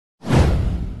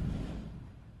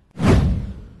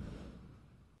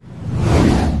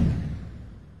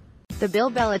The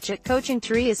Bill Belichick coaching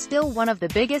tree is still one of the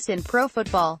biggest in pro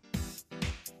football.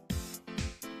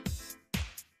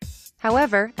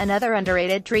 However, another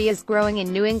underrated tree is growing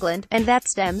in New England, and that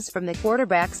stems from the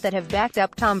quarterbacks that have backed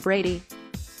up Tom Brady.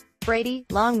 Brady,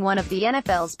 long one of the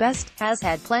NFL's best, has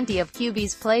had plenty of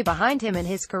QBs play behind him in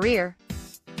his career.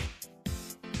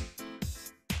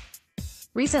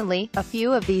 Recently, a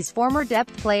few of these former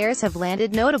depth players have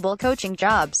landed notable coaching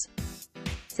jobs.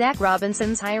 Zac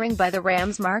Robinson's hiring by the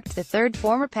Rams marked the third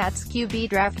former Pats QB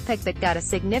draft pick that got a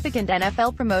significant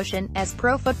NFL promotion, as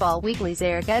Pro Football Weekly's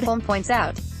Eric Edholm points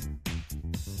out.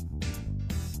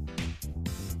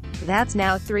 That's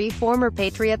now 3 former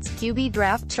Patriots QB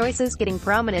draft choices getting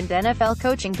prominent NFL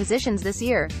coaching positions this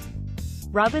year.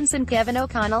 Robinson, Kevin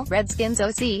O'Connell, Redskins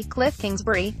OC, Cliff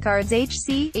Kingsbury, Cards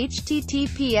HC,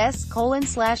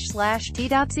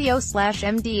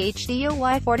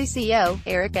 https://t.co/mdhdoy40co,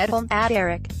 Eric Edholm,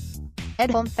 @Eric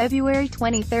Edholm, February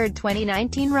 23,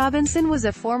 2019. Robinson was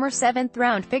a former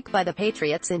 7th-round pick by the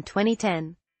Patriots in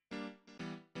 2010.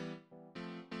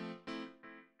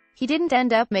 He didn't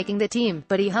end up making the team,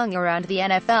 but he hung around the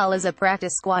NFL as a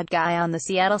practice squad guy on the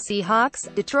Seattle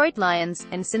Seahawks, Detroit Lions,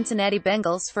 and Cincinnati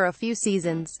Bengals for a few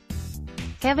seasons.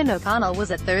 Kevin O'Connell was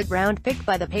a 3rd-round pick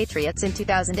by the Patriots in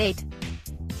 2008.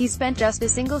 He spent just a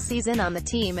single season on the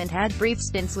team and had brief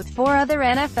stints with 4 other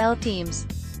NFL teams.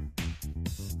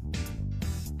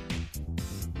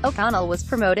 O'Connell was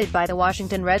promoted by the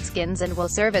Washington Redskins and will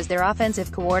serve as their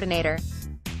offensive coordinator.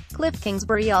 Cliff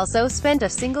Kingsbury also spent a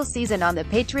single season on the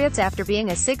Patriots after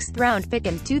being a 6th-round pick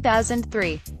in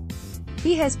 2003.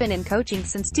 He has been in coaching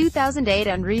since 2008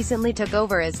 and recently took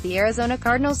over as the Arizona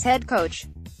Cardinals head coach.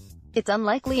 It's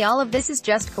unlikely all of this is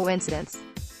just coincidence.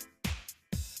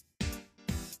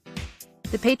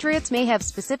 The Patriots may have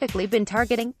specifically been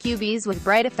targeting QBs with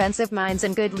bright offensive minds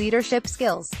and good leadership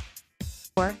skills.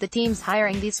 Or, the teams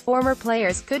hiring these former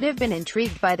players could have been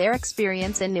intrigued by their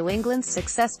experience in New England's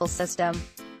successful system.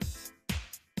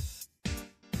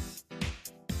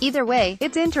 Either way,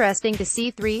 it's interesting to see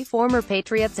 3 former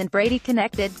Patriots and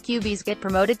Brady-connected QBs get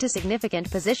promoted to significant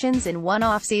positions in one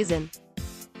off-season.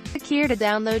 Click here to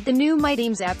download the new My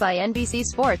Teams app by NBC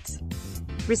Sports.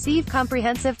 Receive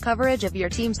comprehensive coverage of your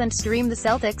teams and stream the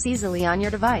Celtics easily on your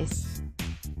device.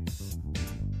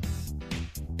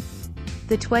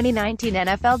 The 2019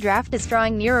 NFL Draft is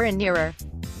drawing nearer and nearer.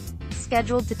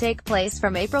 Scheduled to take place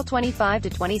from April 25 to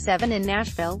 27 in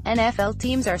Nashville, NFL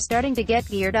teams are starting to get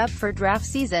geared up for draft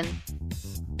season.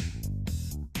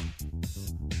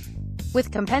 With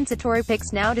compensatory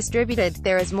picks now distributed,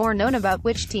 there is more known about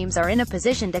which teams are in a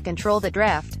position to control the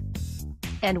draft.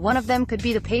 And one of them could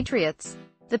be the Patriots.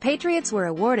 The Patriots were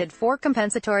awarded 4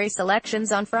 compensatory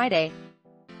selections on Friday.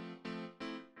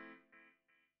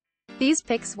 These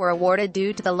picks were awarded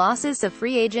due to the losses of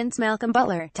free agents Malcolm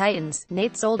Butler, Titans,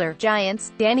 Nate Solder,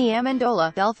 Giants, Danny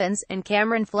Amendola, Dolphins, and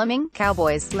Cameron Fleming,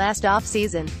 Cowboys, last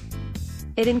off-season.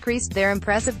 It increased their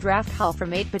impressive draft haul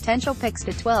from 8 potential picks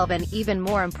to 12, and even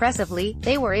more impressively,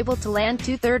 they were able to land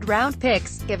 2 third-round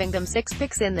picks, giving them 6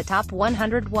 picks in the top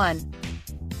 101.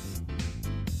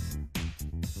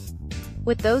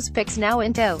 With those picks now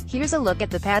in tow, here's a look at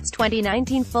the Pats'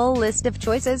 2019 full list of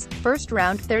choices. First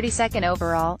round, 32nd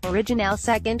overall, Original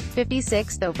second,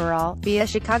 56th overall, via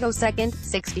Chicago second,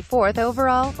 64th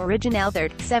overall, Original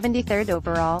third, 73rd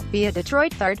overall, via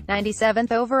Detroit third,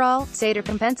 97th overall, Sater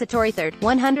compensatory third,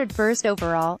 101st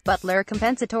overall, Butler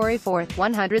compensatory fourth,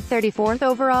 134th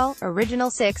overall, Original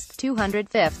sixth,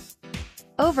 205th.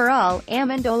 Overall,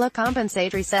 Amendola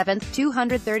compensatory 7th,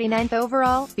 239th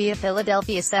overall, via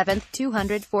Philadelphia 7th,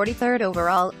 243rd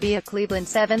overall, via Cleveland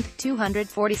 7th,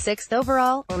 246th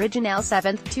overall, Original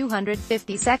 7th,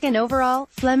 252nd overall,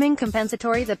 Fleming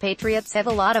compensatory. The Patriots have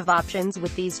a lot of options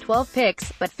with these 12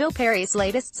 picks, but Phil Perry's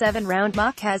latest 7-round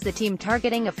mock has the team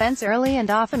targeting offense early and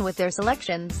often with their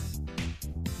selections.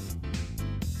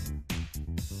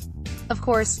 Of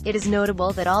course, it is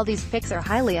notable that all these picks are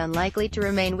highly unlikely to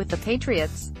remain with the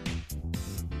Patriots.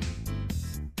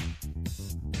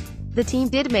 The team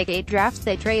did make 8 draft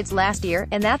day trades last year,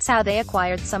 and that's how they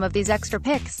acquired some of these extra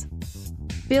picks.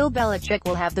 Bill Belichick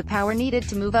will have the power needed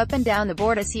to move up and down the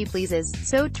board as he pleases,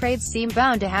 so trades seem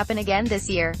bound to happen again this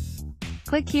year.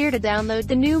 Click here to download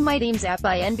the new My Teams app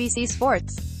by NBC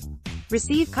Sports.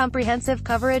 Receive comprehensive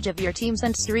coverage of your teams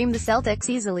and stream the Celtics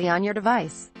easily on your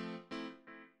device.